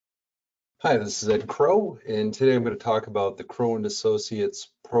Hi, this is Ed Crowe, and today I'm going to talk about the Crowe and Associates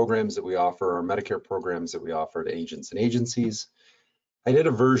programs that we offer, our Medicare programs that we offer to agents and agencies. I did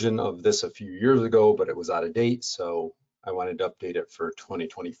a version of this a few years ago, but it was out of date, so I wanted to update it for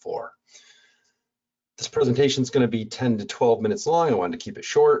 2024. This presentation is going to be 10 to 12 minutes long. I wanted to keep it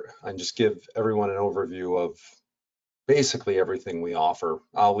short and just give everyone an overview of basically everything we offer.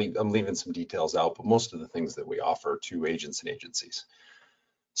 I'm leaving some details out, but most of the things that we offer to agents and agencies.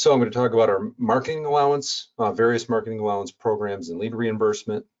 So I'm going to talk about our marketing allowance, various marketing allowance programs and lead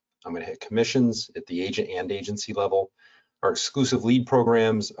reimbursement. I'm going to hit commissions at the agent and agency level, our exclusive lead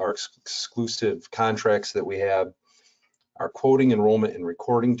programs, our exclusive contracts that we have, our quoting, enrollment, and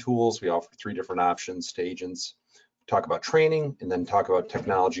recording tools. We offer 3 different options to agents. Talk about training, and then talk about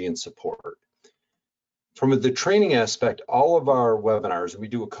technology and support. From the training aspect, all of our webinars, we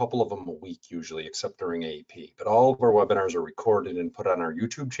do a couple of them a week usually, except during AEP, but all of our webinars are recorded and put on our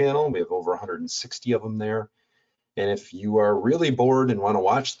YouTube channel. We have over 160 of them there. And if you are really bored and want to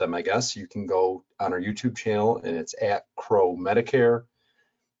watch them, I guess you can go on our YouTube channel, and it's at Crowe Medicare.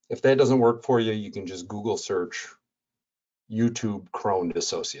 If that doesn't work for you, you can just Google search YouTube Crowe and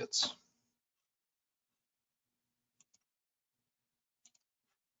Associates.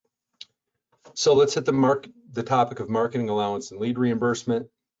 So let's hit the topic of marketing allowance and lead reimbursement.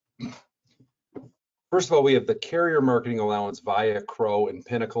 First of all, we have the carrier marketing allowance via Crowe and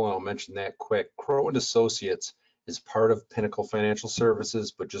Pinnacle, and I'll mention that quick. Crowe and Associates is part of Pinnacle Financial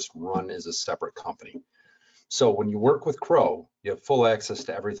Services, but just run as a separate company. So when you work with Crowe, you have full access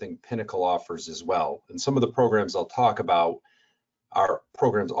to everything Pinnacle offers as well. And some of the programs I'll talk about are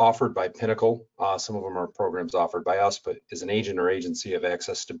programs offered by Pinnacle. Some of them are programs offered by us, but as an agent or agency, you have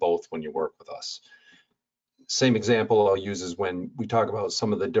access to both when you work with us. Same example I'll use is when we talk about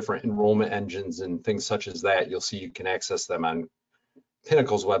some of the different enrollment engines and things such as that, you'll see you can access them on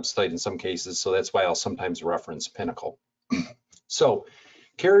Pinnacle's website in some cases, so that's why I'll sometimes reference Pinnacle. So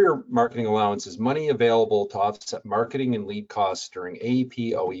carrier marketing allowance is money available to offset marketing and lead costs during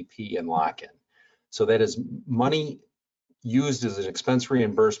AEP, OEP, and lock-in. So that is money used as an expense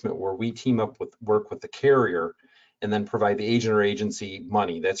reimbursement where we work with the carrier and then provide the agent or agency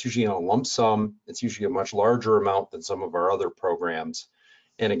money. That's usually in a lump sum. It's usually a much larger amount than some of our other programs.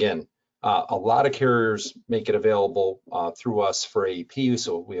 And again, a lot of carriers make it available through us for AEP.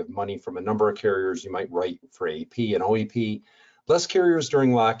 So we have money from a number of carriers you might write for AEP and OEP. Less carriers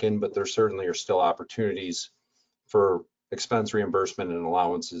during lock-in, but there certainly are still opportunities for expense reimbursement and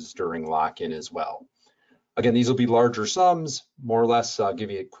allowances during lock-in as well. Again, these will be larger sums, more or less. I'll give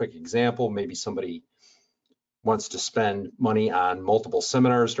you a quick example. Maybe somebody wants to spend money on multiple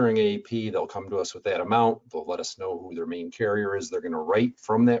seminars during AEP, they'll come to us with that amount. They'll let us know who their main carrier is. They're going to write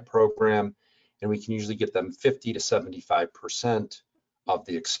from that program, and we can usually get them 50 to 75% of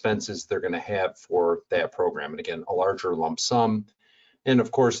the expenses they're going to have for that program. And again, a larger lump sum. And of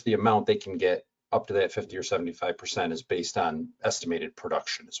course, the amount they can get up to that 50 or 75% is based on estimated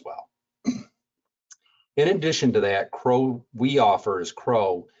production as well. In addition to that, Crowe, we offer as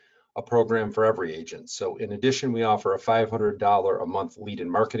Crowe a program for every agent. So in addition, we offer a $500 a month lead and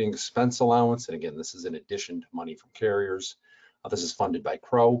marketing expense allowance. And again, this is in addition to money from carriers. This is funded by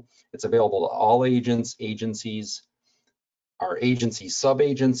Crowe. It's available to all agents, agencies, our agency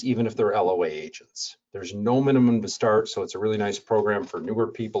sub-agents, even if they're LOA agents. There's no minimum to start, so it's a really nice program for newer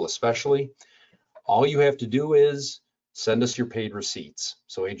people especially. All you have to do is send us your paid receipts.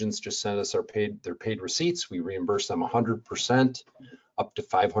 So agents just send us their paid receipts. We reimburse them 100%. Up to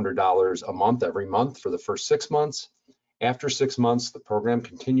 $500 a month every month for the first 6 months. After 6 months, the program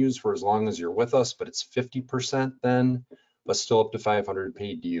continues for as long as you're with us, but it's 50% then, but still up to $500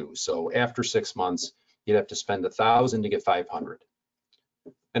 paid to you. So after 6 months, you'd have to spend $1,000 to get $500.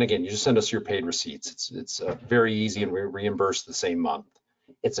 And again, you just send us your paid receipts. It's very easy, and we reimburse the same month.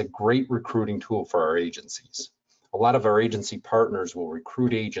 It's a great recruiting tool for our agencies. A lot of our agency partners will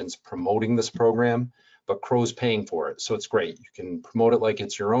recruit agents promoting this program, but Crowe's paying for it, so it's great. You can promote it like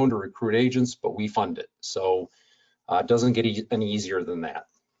it's your own to recruit agents, but we fund it. So it doesn't get any easier than that.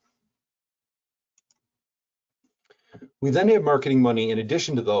 We then have marketing money in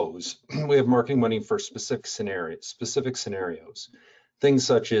addition to those. We have marketing money for specific scenarios. Things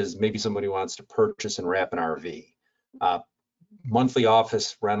such as maybe somebody wants to purchase and wrap an RV, monthly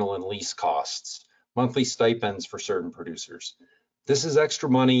office rental and lease costs, monthly stipends for certain producers. This is extra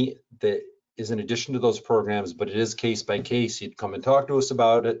money that is in addition to those programs, but it is case by case. You'd come and talk to us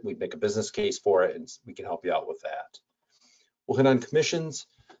about it. We'd make a business case for it, and we can help you out with that. We'll hit on commissions.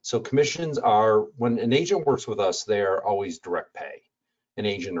 So commissions are, when an agent works with us, they are always direct pay, an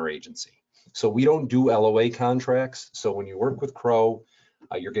agent or agency. So we don't do LOA contracts. So when you work with Crowe,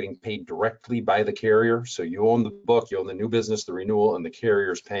 You're getting paid directly by the carrier. So you own the book, you own the new business, the renewal, and the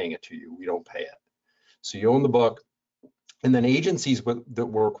carrier is paying it to you. We don't pay it. So you own the book. And then agencies that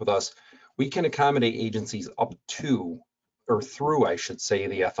work with us, we can accommodate agencies up to, or through, I should say,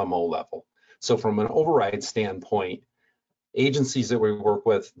 the FMO level. So from an override standpoint, agencies that we work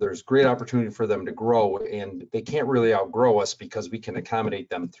with, there's great opportunity for them to grow, and they can't really outgrow us because we can accommodate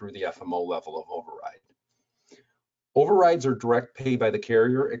them through the FMO level of override. Overrides are direct pay by the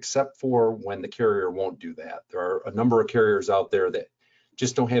carrier, except for when the carrier won't do that. There are a number of carriers out there that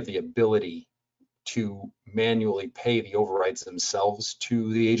just don't have the ability to manually pay the overrides themselves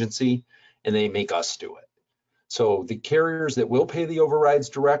to the agency, and they make us do it. So the carriers that will pay the overrides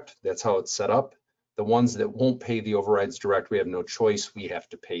direct, that's how it's set up. The ones that won't pay the overrides direct, we have no choice. We have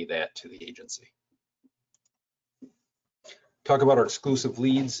to pay that to the agency. Talk about our exclusive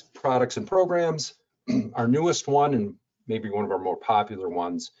leads, products, and programs. Our newest one, and maybe one of our more popular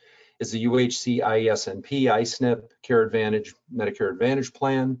ones, is the UHC IESNP iSNP Care Advantage Medicare Advantage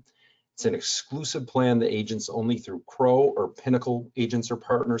plan. It's an exclusive plan that agents only through Crowe or Pinnacle agents or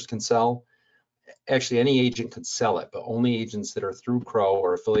partners can sell. Actually, any agent could sell it, but only agents that are through Crowe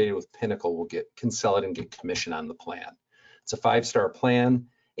or affiliated with Pinnacle can sell it and get commission on the plan. It's a 5-star plan.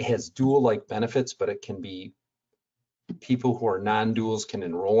 It has dual-like benefits, but it can be people who are non-duals can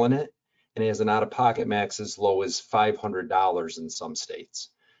enroll in it, and it has an out-of-pocket max as low as $500 in some states.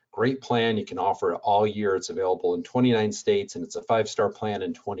 Great plan. You can offer it all year. It's available in 29 states, and it's a 5-star plan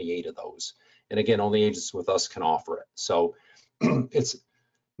in 28 of those. And again, only agents with us can offer it. So it's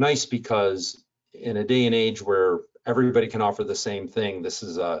nice because in a day and age where everybody can offer the same thing, this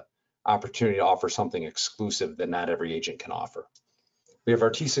is an opportunity to offer something exclusive that not every agent can offer. We have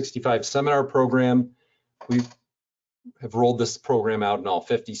our T65 seminar program. We have rolled this program out in all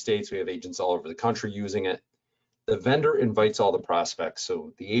 50 states. We have agents all over the country using it. The vendor invites all the prospects.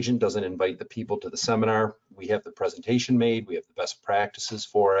 So the agent doesn't invite the people to the seminar. We have the presentation made. We have the best practices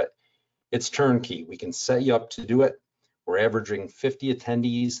for it. It's turnkey. We can set you up to do it. We're averaging 50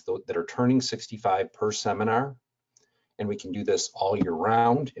 attendees that are turning 65 per seminar. And we can do this all year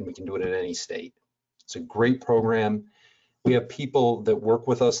round, and we can do it in any state. It's a great program. We have people that work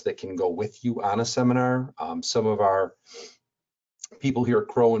with us that can go with you on a seminar. Some of our people here at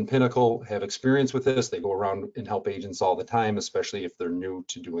Crowe and Pinnacle have experience with this. They go around and help agents all the time, especially if they're new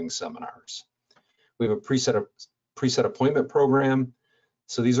to doing seminars. We have a preset appointment program.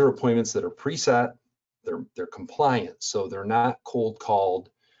 So these are appointments that are preset. They're compliant, so they're not cold called.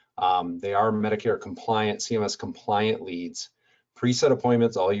 They are Medicare compliant, CMS compliant leads. Preset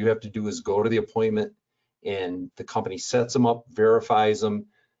appointments, all you have to do is go to the appointment, and the company sets them up, verifies them.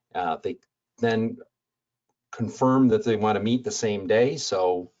 They then confirm that they want to meet the same day,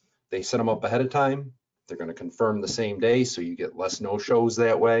 so they set them up ahead of time. They're going to confirm the same day, so you get less no-shows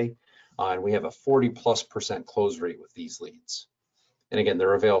that way. And we have a 40+% close rate with these leads. And again,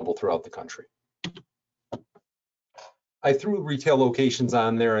 they're available throughout the country. I threw retail locations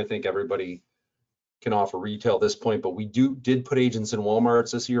on there. I think everybody can offer retail at this point, but we did put agents in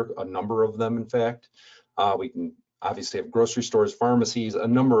Walmarts this year, a number of them, in fact. We can obviously have grocery stores, pharmacies, a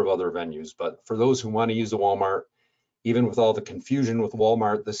number of other venues, but for those who want to use a Walmart, even with all the confusion with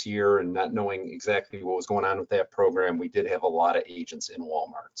Walmart this year and not knowing exactly what was going on with that program, we did have a lot of agents in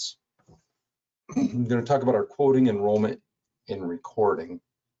Walmarts. I'm going to talk about our quoting, enrollment, and recording.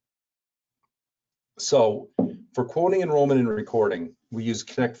 So for quoting, enrollment, and recording, we use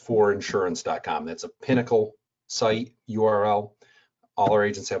connect4insurance.com. That's a Pinnacle site URL. All our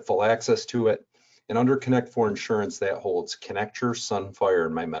agents have full access to it. And under Connect4 Insurance, that holds Connecture, Sunfire,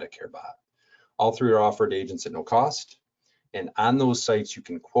 and My Medicare Bot. All three are offered to agents at no cost. And on those sites, you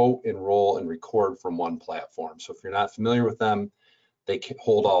can quote, enroll, and record from one platform. So if you're not familiar with them, they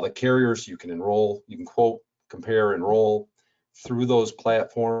hold all the carriers. You can enroll, you can quote, compare, enroll through those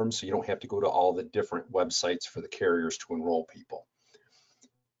platforms, so you don't have to go to all the different websites for the carriers to enroll people.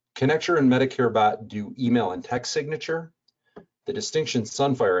 Connecture and Medicare Bot do email and text signature. The distinction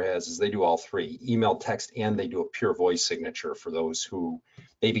Sunfire has is they do all three, email, text, and they do a pure voice signature for those who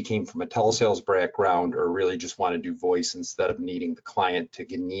maybe came from a telesales background or really just want to do voice instead of needing the client to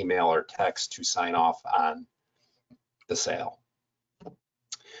get an email or text to sign off on the sale.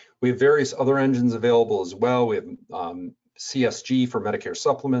 We have various other engines available as well. We have CSG for Medicare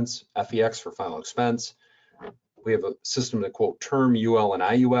supplements, FEX for final expense. We have a system to quote term, UL, and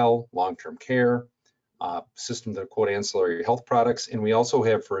IUL, long-term care. System to quote ancillary health products, and we also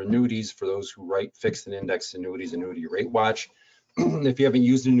have for annuities for those who write fixed and indexed annuities, Annuity Rate Watch. If you haven't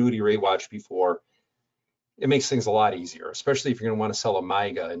used Annuity Rate Watch before, it makes things a lot easier, especially if you're going to want to sell a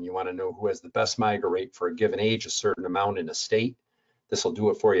MIGA and you want to know who has the best MIGA rate for a given age, a certain amount in a state. This will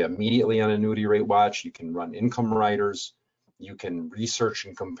do it for you immediately on Annuity Rate Watch. You can run income riders. You can research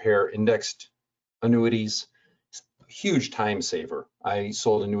and compare indexed annuities. Huge time saver. I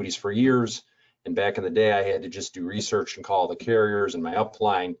sold annuities for years, and back in the day, I had to just do research and call the carriers and my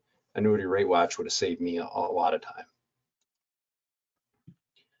upline. Annuity Rate Watch would have saved me a lot of time.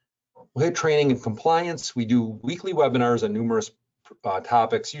 We have training and compliance. We do weekly webinars on numerous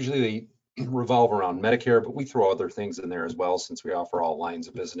topics. Usually they revolve around Medicare, but we throw other things in there as well since we offer all lines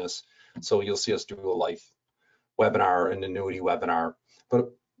of business. So you'll see us do a life webinar, an annuity webinar,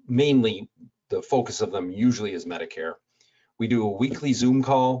 but mainly the focus of them usually is Medicare. We do a weekly Zoom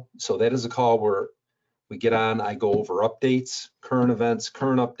call. So that is a call where we get on, I go over updates, current events,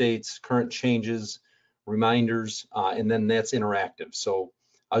 current updates, current changes, reminders, and then that's interactive. So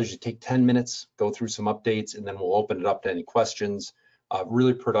I'll usually take 10 minutes, go through some updates, and then we'll open it up to any questions.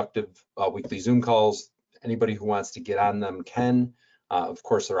 Really productive weekly Zoom calls. Anybody who wants to get on them can. Of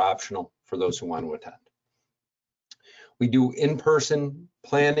course, they're optional for those who want to attend. We do in-person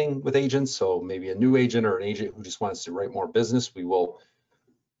planning with agents. So maybe a new agent or an agent who just wants to write more business, we will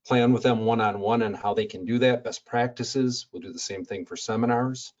plan with them one-on-one on how they can do that, best practices. We'll do the same thing for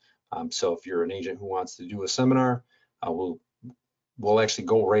seminars. So if you're an agent who wants to do a seminar, we'll actually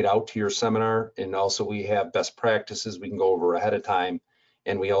go right out to your seminar, and also we have best practices we can go over ahead of time,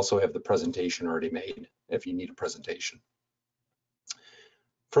 and we also have the presentation already made if you need a presentation.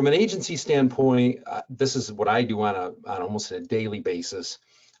 From an agency standpoint, this is what I do on almost a daily basis.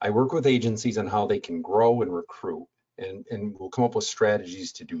 I work with agencies on how they can grow and recruit, and we'll come up with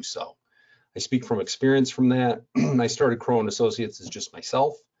strategies to do so. I speak from experience from that. I started Crowe & Associates as just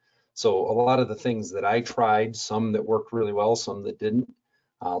myself. So a lot of the things that I tried, some that worked really well, some that didn't,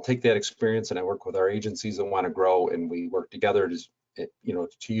 I'll take that experience and I work with our agencies that want to grow, and we work together to,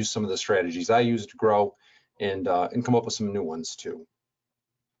 to use some of the strategies I use to grow and come up with some new ones too.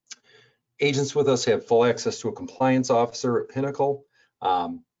 Agents with us have full access to a compliance officer at Pinnacle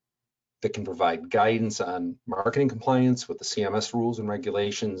that can provide guidance on marketing compliance with the CMS rules and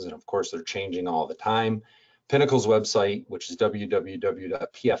regulations, and of course they're changing all the time. Pinnacle's website, which is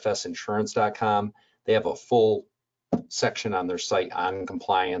www.pfsinsurance.com, they have a full section on their site on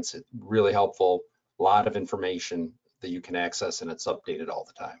compliance. It's really helpful, a lot of information that you can access, and it's updated all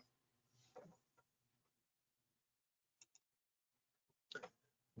the time.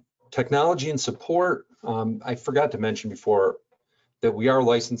 Technology and support, I forgot to mention before that we are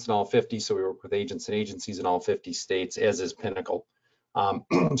licensed in all 50, so we work with agents and agencies in all 50 states, as is Pinnacle.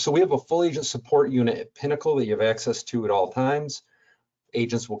 So we have a full agent support unit at Pinnacle that you have access to at all times.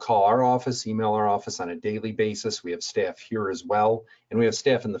 Agents will call our office, email our office on a daily basis. We have staff here as well, and we have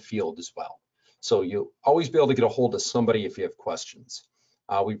staff in the field as well. So you'll always be able to get a hold of somebody if you have questions.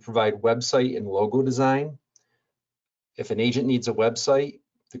 We provide website and logo design. If an agent needs a website,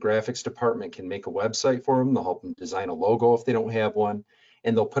 the graphics department can make a website for them. They'll help them design a logo if they don't have one,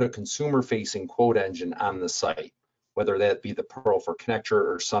 and they'll put a consumer-facing quote engine on the site, whether that be the Pearl for Connector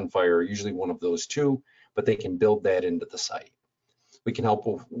or Sunfire, usually one of those two, but they can build that into the site. We can help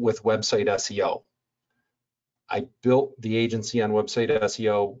with website SEO. I built the agency on website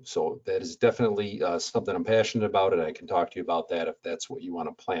SEO, so that is definitely something I'm passionate about, and I can talk to you about that if that's what you want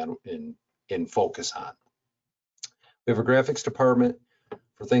to plan and focus on. We have a graphics department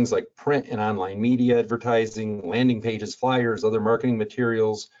for things like print and online media advertising, landing pages, flyers, other marketing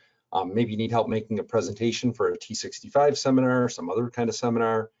materials. Maybe you need help making a presentation for a T65 seminar, some other kind of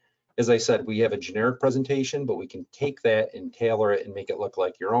seminar. As I said, we have a generic presentation, but we can take that and tailor it and make it look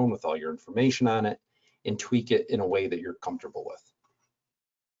like your own with all your information on it and tweak it in a way that you're comfortable with.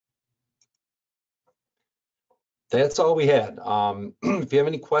 That's all we had. If you have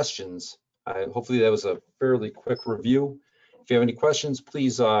any questions, hopefully that was a fairly quick review. If you have any questions,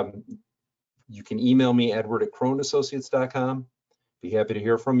 please, you can email me, edward@croweandassociates.com. Be happy to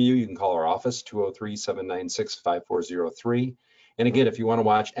hear from you. You can call our office, 203-796-5403. And again, if you want to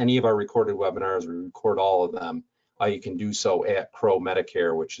watch any of our recorded webinars, we record all of them, you can do so at Crowe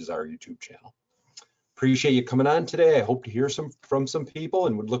Medicare, which is our YouTube channel. Appreciate you coming on today. I hope to hear from some people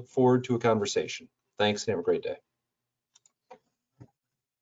and would look forward to a conversation. Thanks and have a great day.